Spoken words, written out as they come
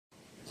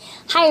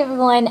Hi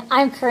everyone,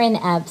 I'm Coryn,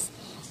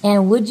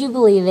 and would you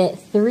believe it,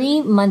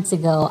 3 months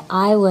ago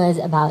I was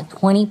about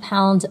 20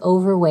 pounds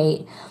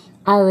overweight.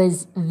 I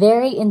was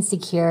very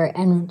insecure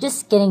and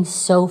just getting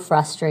so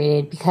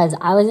frustrated because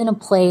I was in a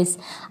place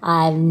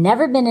I've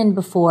never been in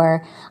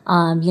before.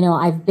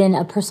 I've been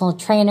a personal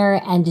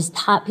trainer and just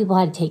taught people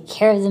how to take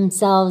care of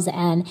themselves,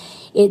 and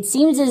it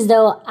seems as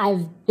though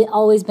I've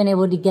always been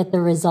able to get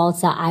the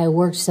results that I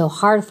worked so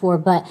hard for,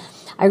 but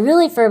I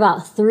really, for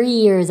about 3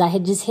 years, I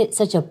had just hit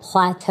such a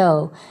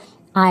plateau.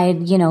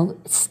 I'd,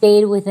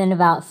 stayed within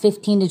about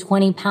 15 to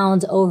 20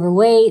 pounds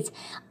overweight.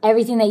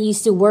 Everything that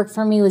used to work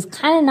for me was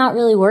kind of not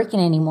really working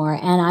anymore.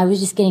 And I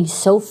was just getting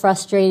so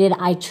frustrated.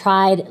 I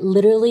tried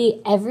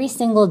literally every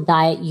single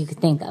diet you could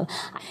think of.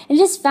 And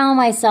just found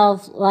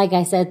myself, like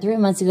I said, 3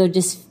 months ago,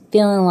 just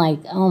feeling like,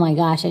 oh my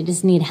gosh, I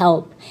just need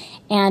help.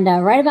 And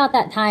right about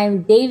that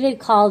time, David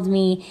called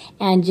me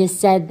and just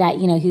said that,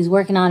 he was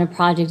working on a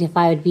project, if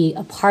I would be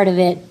a part of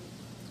it.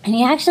 And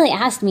he actually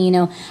asked me,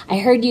 I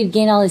heard you'd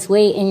gained all this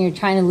weight and you're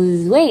trying to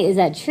lose weight. Is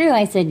that true?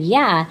 I said,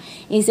 yeah.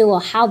 And he said,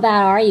 well, how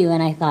bad are you?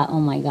 And I thought, oh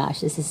my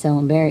gosh, this is so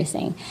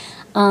embarrassing.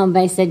 But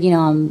I said,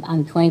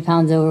 I'm 20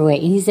 pounds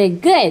overweight. And he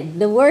said, good,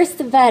 the worse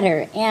the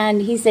better.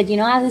 And he said,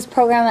 I have this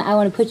program I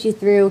want to put you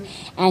through,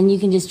 and you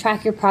can just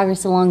track your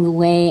progress along the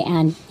way.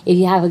 And if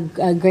you have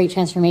a great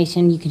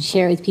transformation, you can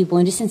share it with people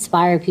and just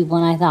inspire people.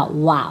 And I thought,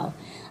 wow,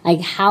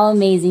 like how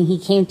amazing. He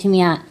came to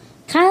me at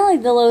kind of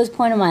like the lowest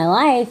point of my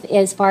life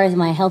as far as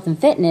my health and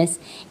fitness,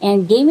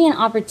 and gave me an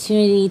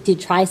opportunity to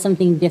try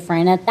something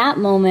different. At that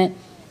moment,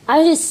 I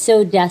was just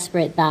so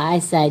desperate that I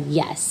said,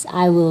 yes,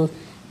 I will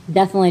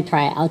definitely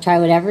try it. I'll try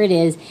whatever it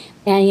is.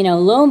 And,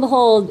 lo and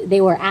behold,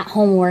 they were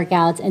at-home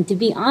workouts. And to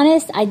be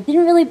honest, I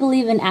didn't really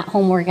believe in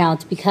at-home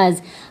workouts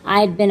because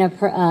I'd been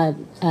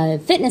a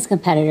fitness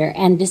competitor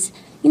and just,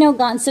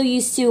 gotten so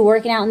used to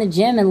working out in the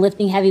gym and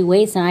lifting heavy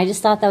weights. And I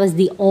just thought that was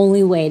the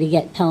only way to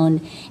get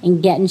toned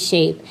and get in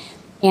shape.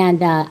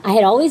 And I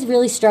had always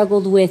really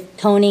struggled with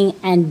toning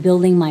and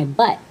building my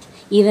butt.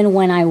 Even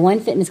when I won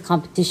fitness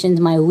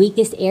competitions, my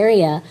weakest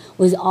area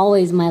was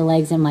always my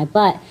legs and my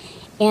butt.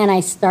 And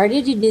I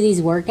started to do these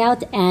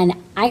workouts, and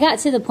I got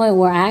to the point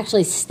where I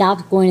actually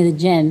stopped going to the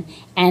gym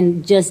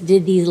and just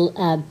did these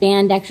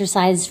band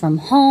exercises from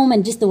home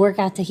and just the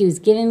workouts that he was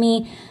giving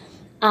me.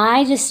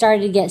 I just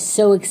started to get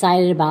so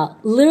excited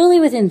about, literally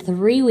within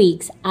 3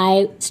 weeks,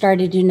 I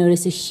started to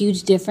notice a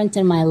huge difference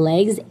in my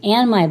legs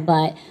and my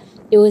butt.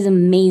 It was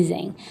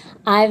amazing.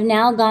 I've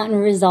now gotten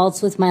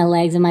results with my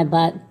legs and my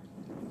butt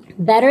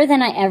better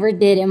than I ever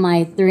did in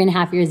my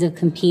 3.5 years of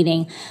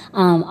competing.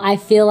 I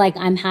feel like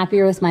I'm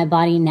happier with my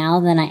body now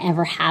than I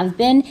ever have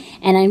been.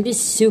 And I'm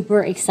just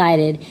super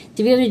excited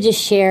to be able to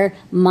just share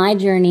my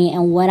journey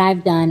and what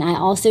I've done. I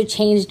also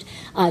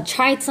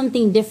tried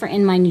something different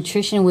in my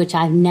nutrition, which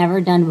I've never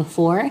done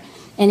before.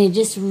 And it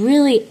just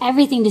really,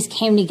 everything just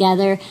came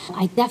together.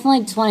 I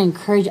definitely just want to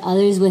encourage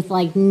others with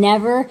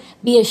never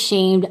be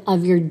ashamed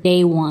of your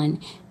day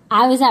one.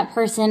 I was that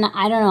person,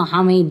 I don't know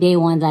how many day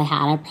ones I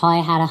had. I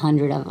probably had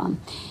 100 of them.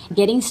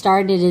 Getting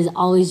started is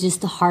always just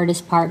the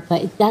hardest part,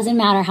 but it doesn't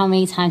matter how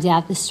many times you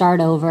have to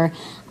start over.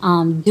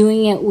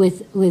 Doing it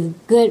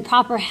with good,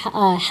 proper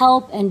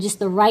help and just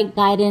the right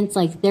guidance.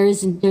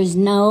 There's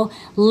no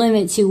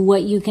limit to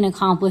what you can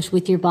accomplish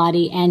with your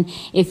body. And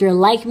if you're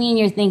like me and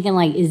you're thinking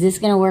is this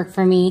going to work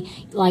for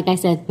me? Like I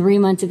said, 3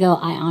 months ago,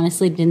 I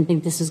honestly didn't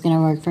think this was going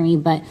to work for me,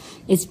 but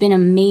it's been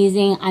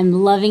amazing. I'm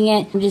loving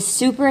it. I'm just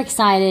super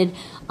excited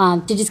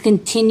to just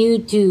continue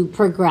to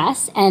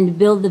progress and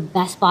build the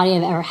best body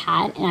I've ever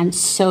had. And I'm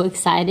so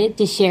excited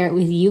to share it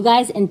with you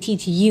guys and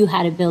teach you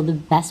how to build the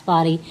best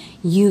body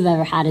you've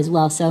ever had as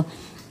well. So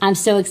I'm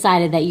so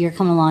excited that you're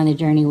coming along the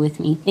journey with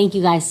me. Thank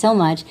you guys so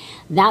much.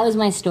 That was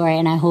my story,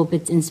 and I hope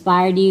it's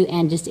inspired you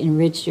and just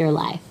enriched your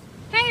life.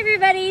 Hey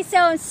everybody, so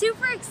I'm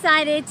super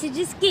excited to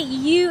just get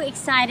you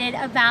excited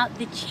about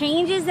the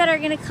changes that are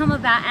going to come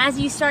about as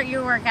you start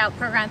your workout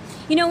program.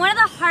 One of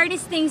the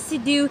hardest things to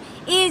do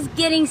is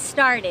getting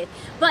started,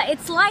 but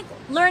it's like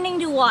learning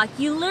to walk.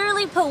 You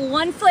literally put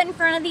one foot in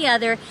front of the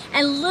other,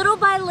 and little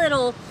by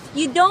little,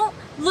 you don't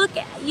look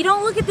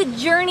at the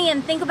journey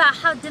and think about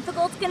how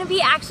difficult it's going to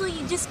be. Actually,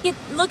 you just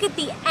look at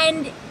the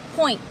end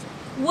point.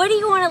 What do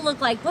you want to look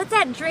like? What's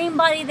that dream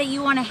body that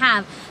you want to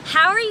have?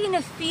 How are you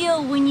going to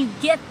feel when you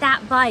get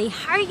that body?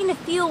 How are you going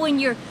to feel when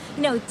you're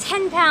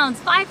 10 pounds,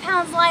 5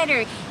 pounds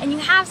lighter, and you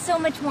have so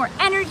much more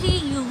energy,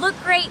 you look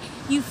great,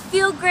 you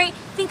feel great?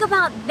 Think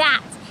about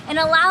that and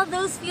allow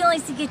those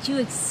feelings to get you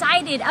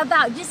excited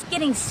about just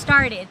getting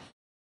started.